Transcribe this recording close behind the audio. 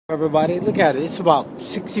Everybody, look at it. It's about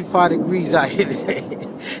 65 degrees out here today.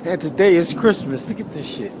 And today is Christmas. Look at this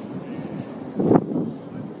shit.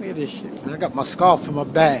 Look at this shit. I got my scarf in my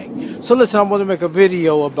bag. So listen, I want to make a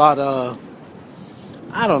video about,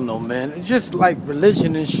 I don't know, man. It's just like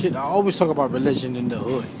religion and shit. I always talk about religion in the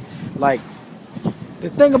hood. Like, the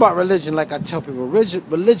thing about religion, like I tell people,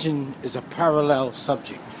 religion is a parallel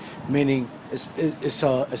subject. Meaning, it's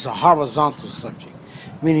a horizontal subject.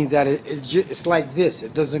 Meaning that it's like this.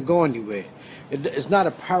 It doesn't go anywhere. It's not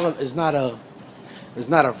a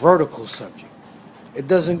vertical subject. It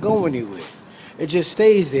doesn't go anywhere. It just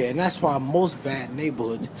stays there, and that's why most bad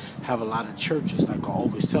neighborhoods have a lot of churches. Like I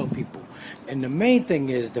always tell people. And the main thing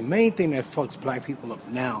that fucks black people up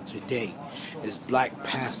now today is black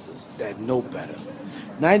pastors that know better.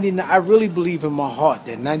 I really believe in my heart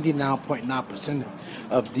that 99.9%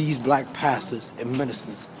 of these black pastors and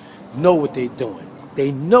ministers know what they're doing.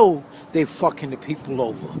 They know they fucking the people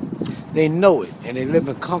over. They know it, and they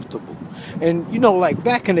living comfortable. And, like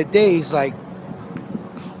back in the days, like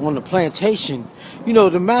on the plantation,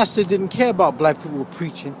 the master didn't care about black people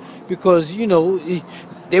preaching because,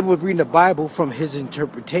 they were reading the Bible from his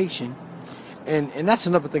interpretation. And that's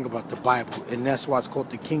another thing about the Bible, and that's why it's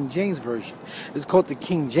called the King James Version. It's called the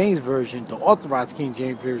King James Version, the authorized King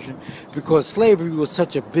James Version, because slavery was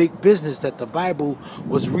such a big business that the Bible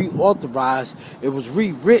was reauthorized. It was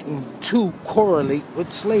rewritten to correlate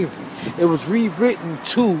with slavery. It was rewritten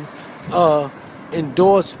to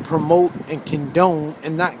endorse, promote, and condone,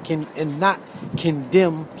 and not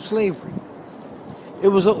condemn slavery. It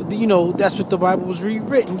was, that's what the Bible was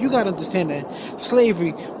rewritten. You got to understand that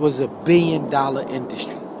slavery was a billion-dollar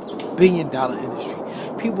industry. Billion-dollar industry.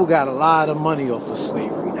 People got a lot of money off of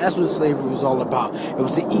slavery. That's what slavery was all about. It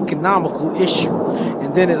was an economical issue.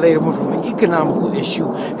 And then it later went from an economical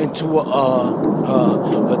issue into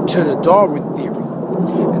to the Darwin theory.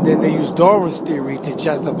 And then they used Darwin's theory to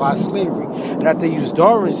justify slavery. And after they used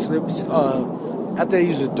Darwin's Darwin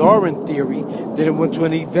theory, then it went to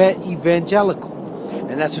an evangelical.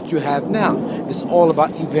 And that's what you have now. It's all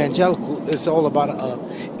about evangelical. It's all about an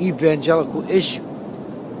evangelical issue.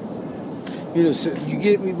 So you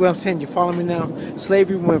get me what I'm saying? You follow me now?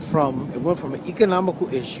 Slavery went from an economical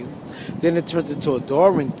issue, then it turned into a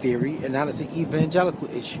Darwin theory, and now it's an evangelical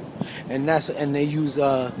issue. And they use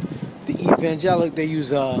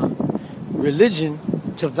religion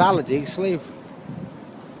to validate slavery.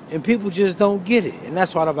 And people just don't get it. And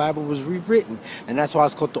that's why the Bible was rewritten. And that's why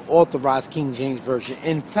it's called the authorized King James Version.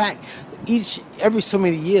 In fact, every so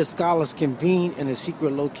many years, scholars convene in a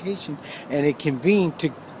secret location, and they convene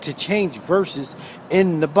to change verses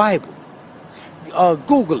in the Bible.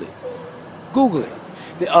 Google it. Google it.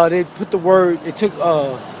 They put the word, they took,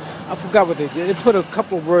 I forgot what they did. They put a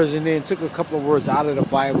couple of words in there and took a couple of words out of the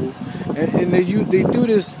Bible. And they do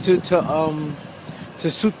this to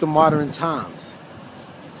suit the modern times.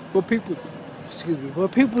 But people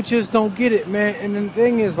just don't get it, man. And the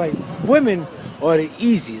thing is, like, women are the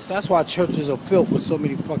easiest. That's why churches are filled with so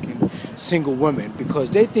many fucking single women,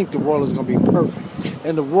 because they think the world is going to be perfect.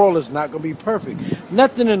 And the world is not going to be perfect.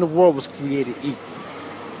 Nothing in the world was created equal.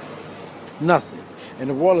 Nothing. And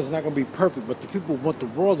the world is not going to be perfect, but the people want the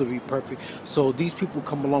world to be perfect. So these people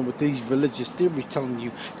come along with these religious theories telling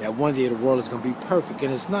you that one day the world is going to be perfect.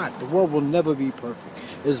 And it's not. The world will never be perfect.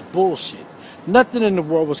 It's bullshit. Nothing in the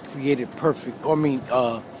world was created perfect.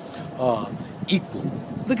 Equal.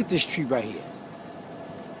 Look at this tree right here.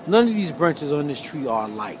 None of these branches on this tree are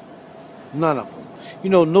alike. None of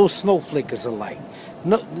them. No snowflake is alike.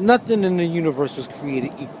 Nothing in the universe was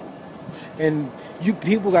created equal. And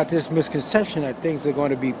people got this misconception that things are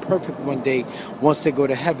going to be perfect one day once they go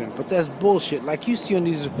to heaven. But that's bullshit. Like you see on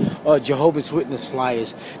these Jehovah's Witness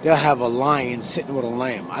flyers, they'll have a lion sitting with a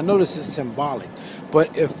lamb. I know this is symbolic.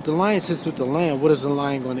 But if the lion sits with the lamb, what is the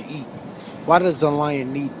lion going to eat? Why does the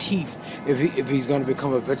lion need teeth if he's going to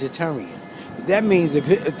become a vegetarian? That means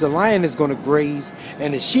if the lion is going to graze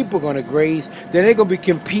and the sheep are going to graze, then they're going to be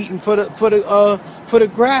competing for the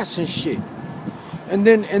grass and shit. And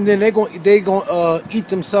then they're gonna eat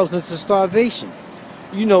themselves into starvation.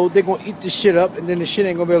 They're gonna eat the shit up, and then the shit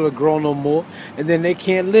ain't gonna be able to grow no more, and then they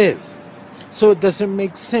can't live. So it doesn't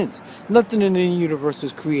make sense. Nothing in the universe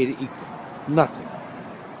is created equal. Nothing.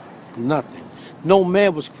 Nothing. No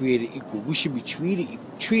man was created equal. We should be treated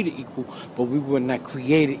equal, but we were not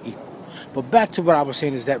created equal. But back to what I was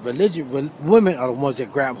saying is that women are the ones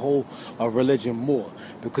that grab hold of religion more,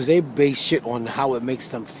 because they base shit on how it makes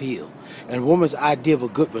them feel. And a woman's idea of a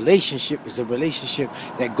good relationship is a relationship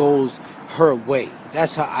that goes her way.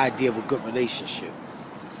 That's her idea of a good relationship.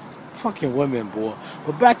 fucking women, boy.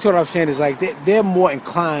 But back to what I'm saying is like they're more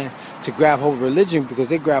inclined to grab hold of religion because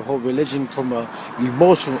they grab hold of religion from a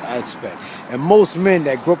emotional aspect. And most men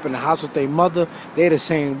that grew up in the house with their mother, they're the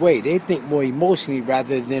same way. They think more emotionally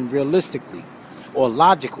rather than realistically or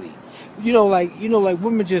logically. Like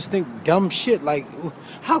women just think dumb shit. Like,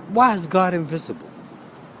 why is God invisible?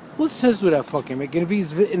 What sense would that fucking make? And if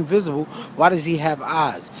he's invisible, why does he have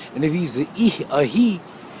eyes? And if he's if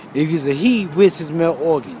he's a he, where's his male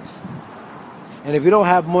organs? And if you don't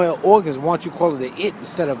have male organs, why don't you call it a it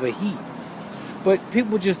instead of a he? But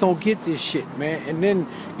people just don't get this shit, man. And then,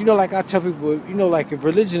 like I tell people, like if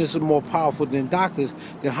religion is more powerful than doctors,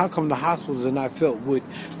 then how come the hospitals are not filled with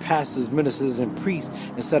pastors, ministers, and priests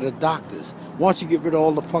instead of doctors? Why don't you get rid of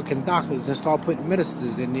all the fucking doctors and start putting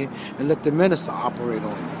ministers in there and let the minister operate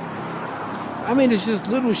on you? I mean, it's just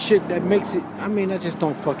little shit that makes it, I just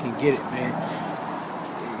don't fucking get it, man.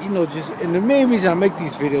 And the main reason I make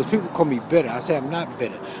these videos, people call me bitter. I say I'm not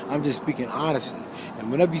bitter. I'm just speaking honestly.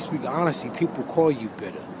 And whenever you speak honestly, people call you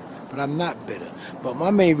bitter. But I'm not bitter. But my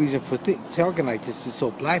main reason for talking like this is so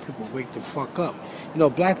black people wake the fuck up.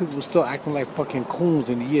 Black people still acting like fucking coons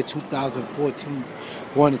in the year 2014,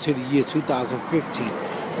 going into the year 2015.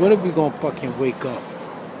 When are we gonna fucking wake up?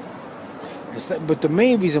 But the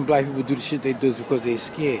main reason black people do the shit they do is because they're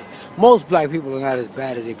scared. Most black people are not as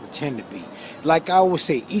bad as they pretend to be. Like I always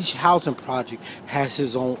say, each housing project has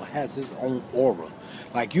his own aura.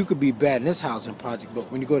 Like you could be bad in this housing project,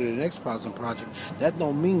 but when you go to the next housing project, that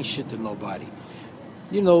don't mean shit to nobody.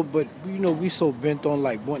 But we so bent on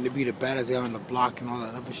like wanting to be the baddest guy on the block and all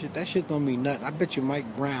that other shit. That shit don't mean nothing. I bet you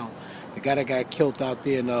Mike Brown, the guy that got killed out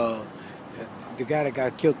there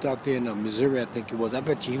in Missouri, I think it was. I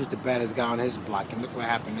bet you he was the baddest guy on his block, and look what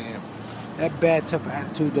happened to him. That bad, tough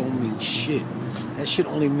attitude don't mean shit. That shit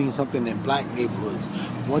only means something in black neighborhoods.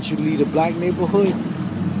 Once you leave a black neighborhood,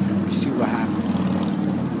 you see what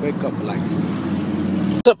happens. Wake up, black people.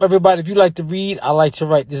 What's up, everybody? If you like to read, I like to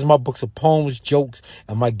write. This is my books of poems, jokes,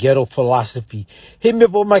 and my ghetto philosophy. Hit me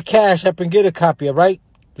up with my Cash App and get a copy, all right?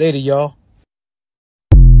 Later, y'all.